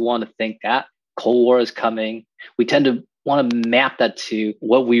tend to want to think that Cold War is coming. We tend to want to map that to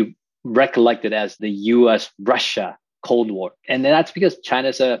what we recollected as the US-Russia Cold War. And that's because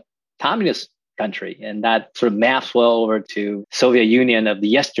China's a communist country and that sort of maps well over to Soviet Union of the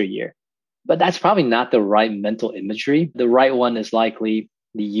yesteryear. But that's probably not the right mental imagery. The right one is likely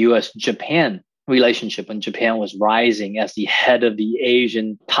the US-Japan relationship when Japan was rising as the head of the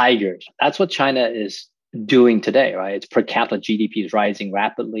Asian tigers. That's what China is doing today, right? Its per capita GDP is rising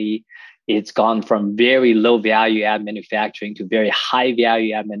rapidly. It's gone from very low value add manufacturing to very high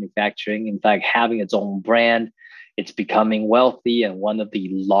value add manufacturing. In fact, having its own brand, it's becoming wealthy and one of the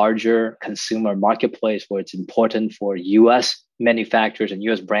larger consumer marketplace where it's important for US manufacturers and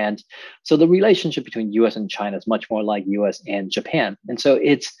US brands. So the relationship between US and China is much more like US and Japan. And so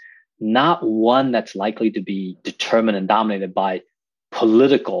it's not one that's likely to be determined and dominated by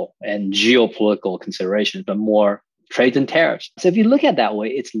political and geopolitical considerations, but more trades and tariffs. So if you look at it that way,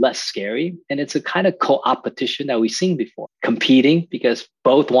 it's less scary. And it's a kind of co-opetition that we've seen before, competing because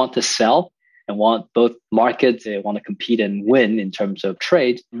both want to sell and want both markets, they want to compete and win in terms of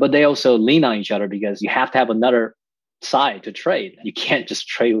trade, but they also lean on each other because you have to have another side to trade. You can't just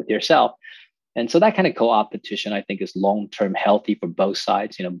trade with yourself. And so that kind of co-opetition, I think, is long-term healthy for both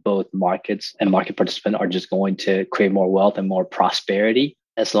sides. Both markets and market participants are just going to create more wealth and more prosperity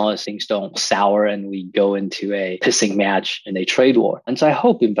as long as things don't sour and we go into a pissing match in a trade war. And so I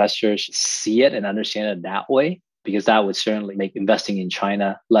hope investors see it and understand it that way, because that would certainly make investing in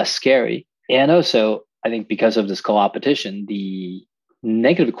China less scary. And also, I think because of this co-opetition, the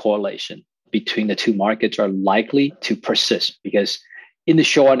negative correlation between the two markets are likely to persist because in the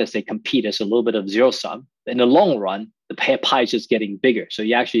short run, as they compete, it's a little bit of zero sum. In the long run, the pie is just getting bigger. So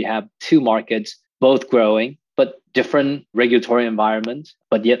you actually have two markets, both growing, but different regulatory environments,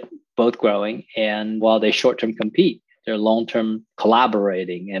 but yet both growing. And while they short-term compete, they're long-term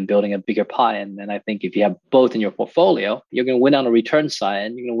collaborating and building a bigger pie. And then I think if you have both in your portfolio, you're going to win on the return side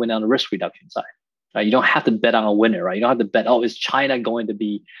and you're going to win on the risk reduction side. Right? You don't have to bet on a winner, right? You don't have to bet, is China going to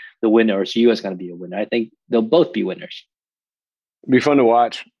be the winner or is the US going to be a winner? I think they'll both be winners. It'd be fun to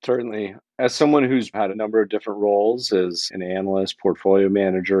watch, certainly. As someone who's had a number of different roles as an analyst, portfolio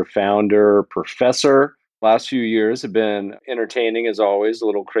manager, founder, professor, last few years have been entertaining as always, a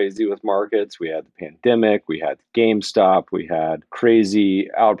little crazy with markets. We had the pandemic, we had GameStop, we had crazy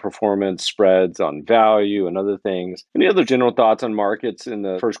outperformance spreads on value and other things. Any other general thoughts on markets in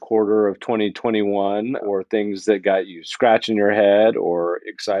the first quarter of 2021 or things that got you scratching your head or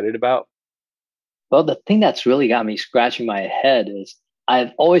excited about? Well, the thing that's really got me scratching my head is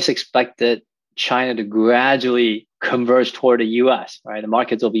I've always expected China to gradually converge toward the US, right? The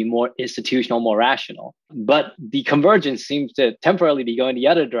markets will be more institutional, more rational. But the convergence seems to temporarily be going the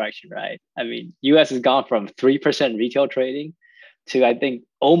other direction, right? I mean, US has gone from 3% retail trading to, I think,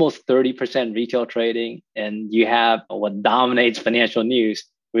 almost 30% retail trading. And you have what dominates financial news,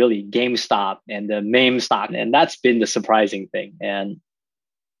 really GameStop and the meme stock. And that's been the surprising thing. And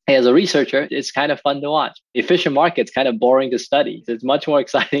as a researcher, it's kind of fun to watch. Efficient markets kind of boring to study. It's much more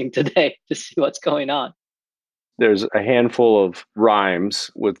exciting today to see what's going on. There's a handful of rhymes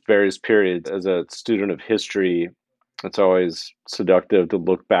with various periods. As a student of history, it's always seductive to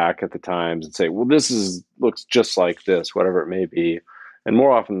look back at the times and say, well, looks just like this, whatever it may be. And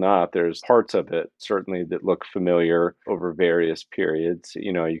more often than not, there's parts of it certainly that look familiar over various periods.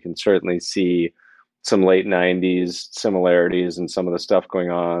 You can certainly see some late 90s similarities in some of the stuff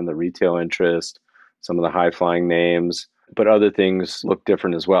going on, the retail interest, some of the high-flying names, but other things look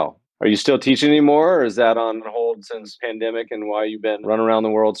different as well. Are you still teaching anymore, or is that on hold since pandemic and why you've been running around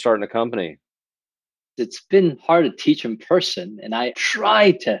the world starting a company? It's been hard to teach in person, and I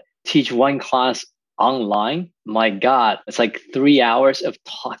tried to teach one class online. My God, it's like 3 hours of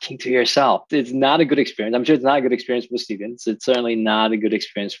talking to yourself. It's not a good experience. I'm sure it's not a good experience for students. It's certainly not a good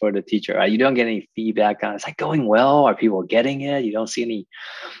experience for the teacher. You don't get any feedback on, it's like going well? Are people getting it? You don't see any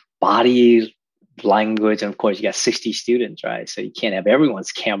body language. And of course, you got 60 students, right? So you can't have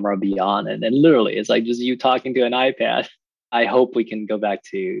everyone's camera be on. And literally, it's like just you talking to an iPad. I hope we can go back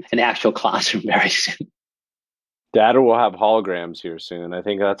to an actual classroom very soon. Data will have holograms here soon. I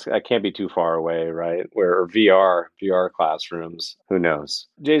think that can't be too far away, right? Or VR classrooms. Who knows?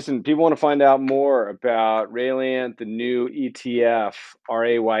 Jason, people want to find out more about Rayliant, the new ETF.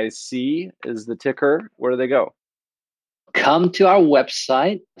 RAYC is the ticker. Where do they go? Come to our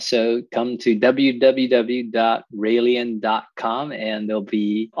website. So come to www.rayliant.com, and there'll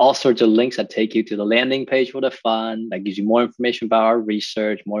be all sorts of links that take you to the landing page for the fund. That gives you more information about our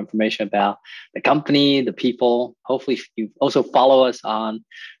research, more information about the company, the people. Hopefully you also follow us on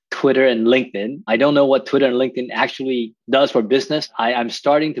Twitter and LinkedIn. I don't know what Twitter and LinkedIn actually does for business. I'm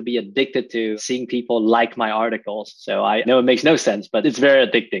starting to be addicted to seeing people like my articles. So I know it makes no sense, but it's very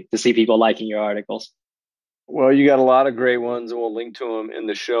addicting to see people liking your articles. Well, you got a lot of great ones, and we'll link to them in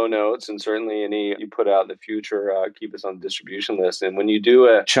the show notes. And certainly any you put out in the future, keep us on the distribution list. And when you do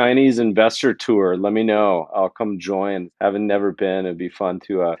a Chinese investor tour, let me know. I'll come join. Having never been, it'd be fun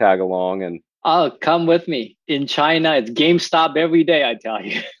to tag along. And oh, come with me. In China, it's GameStop every day, I tell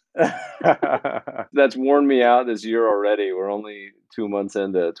you. That's worn me out this year already. We're only 2 months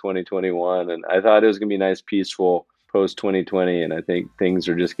into 2021, and I thought it was going to be nice, peaceful post 2020. And I think things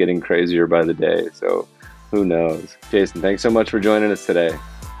are just getting crazier by the day. So who knows? Jason, thanks so much for joining us today.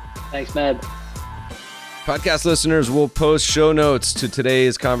 Thanks, Meb. Podcast listeners will post show notes to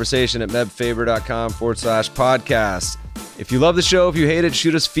today's conversation at mebfaber.com/podcast. If you love the show, if you hate it,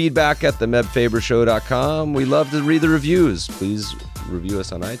 shoot us feedback at themebfabershow.com. We love to read the reviews. Please review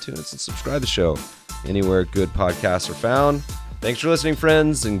us on iTunes and subscribe to the show anywhere good podcasts are found. Thanks for listening,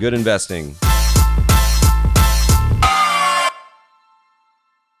 friends, and good investing.